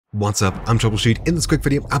What's up, I'm Troubleshoot. In this quick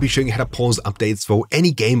video, I'll be showing you how to pause updates for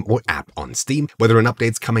any game or app on Steam, whether an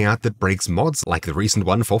update's coming out that breaks mods, like the recent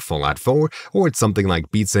one for Fallout 4, or it's something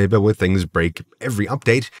like Beat Saber where things break every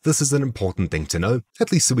update. This is an important thing to know,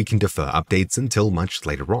 at least so we can defer updates until much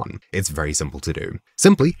later on. It's very simple to do.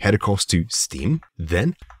 Simply head across to Steam,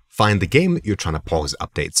 then find the game that you're trying to pause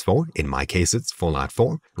updates for. In my case, it's Fallout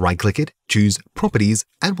 4. Right-click it, choose Properties,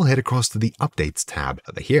 and we'll head across to the Updates tab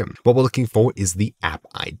over here. What we're looking for is the app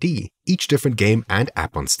ID. Each different game and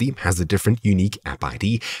app on Steam has a different unique app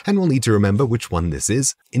ID, and we'll need to remember which one this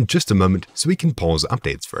is in just a moment so we can pause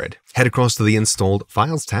updates for it. Head across to the Installed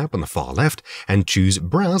Files tab on the far left and choose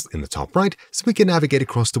Browse in the top right so we can navigate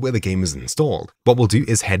across to where the game is installed. What we'll do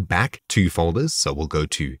is head back 2 folders, so we'll go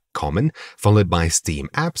to Common, followed by Steam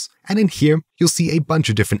Apps, and in here you'll see a bunch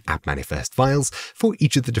of different app manifest files for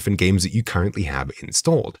each of the different games that you currently have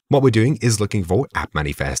installed. What we're doing is looking for app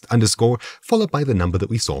manifest underscore followed by the number that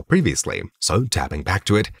we saw previously. So tapping back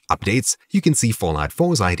to it, updates, you can see Fallout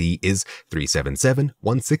 4's ID is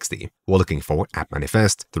 377160. We're looking for app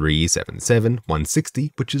manifest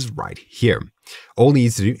 377160, which is right here. All you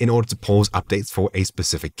need to do in order to pause updates for a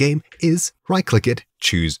specific game is right-click it,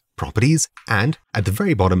 choose Properties, and at the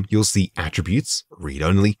very bottom you'll see Attributes, Read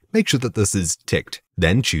Only. Make sure that this is ticked.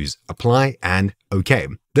 Then choose Apply and OK.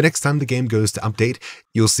 The next time the game goes to update,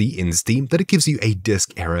 you'll see in Steam that it gives you a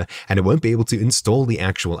disk error and it won't be able to install the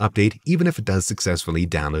actual update even if it does successfully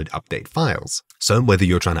download update files. So whether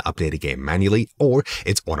you're trying to update a game manually or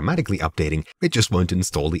it's automatically updating, it just won't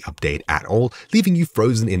install the update at all, leaving you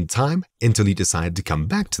frozen in time until you decide to come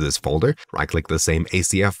back to this folder, right-click the same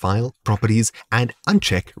ACF file, Properties, and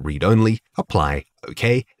uncheck Read Only, Apply,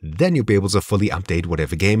 OK, then you'll be able to fully update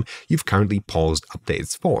whatever game you've currently paused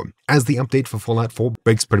updates for. As the update for Fallout 4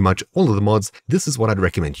 breaks pretty much all of the mods, this is what I'd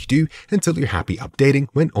recommend you do until you're happy updating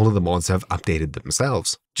when all of the mods have updated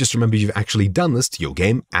themselves. Just remember you've actually done this to your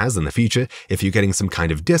game, as in the future, if you're getting some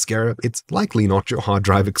kind of disk error, it's likely not your hard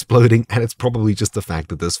drive exploding, and it's probably just the fact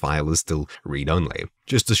that this file is still read-only.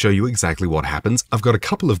 Just to show you exactly what happens, I've got a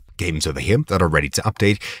couple of games over here that are ready to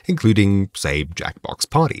update, including, say, Jackbox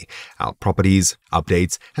Party. Our Properties,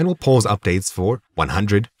 Updates, and we'll pause updates for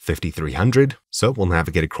 100, 5300. So we'll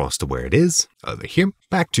navigate across to where it is, over here,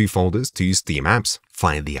 back 2 folders to Steam Apps,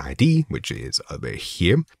 find the ID, which is over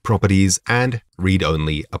here, Properties, and Read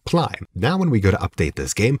Only, Apply. Now when we go to update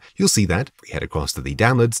this game, you'll see that we head across to the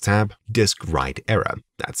Downloads tab, Disk Write Error.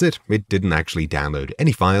 That's it, it didn't actually download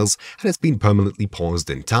any files, and it's been permanently paused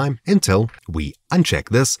in time until we uncheck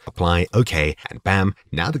this, apply, OK, and bam,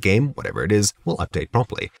 now the game, whatever it is, will update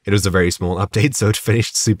properly. It was a very small update, so it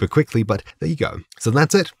finished super quickly, but there you go. So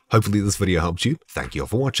that's it. Hopefully this video helped you. Thank you all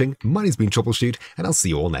for watching. My name's been Troubleshoot, and I'll see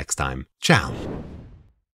you all next time. Ciao.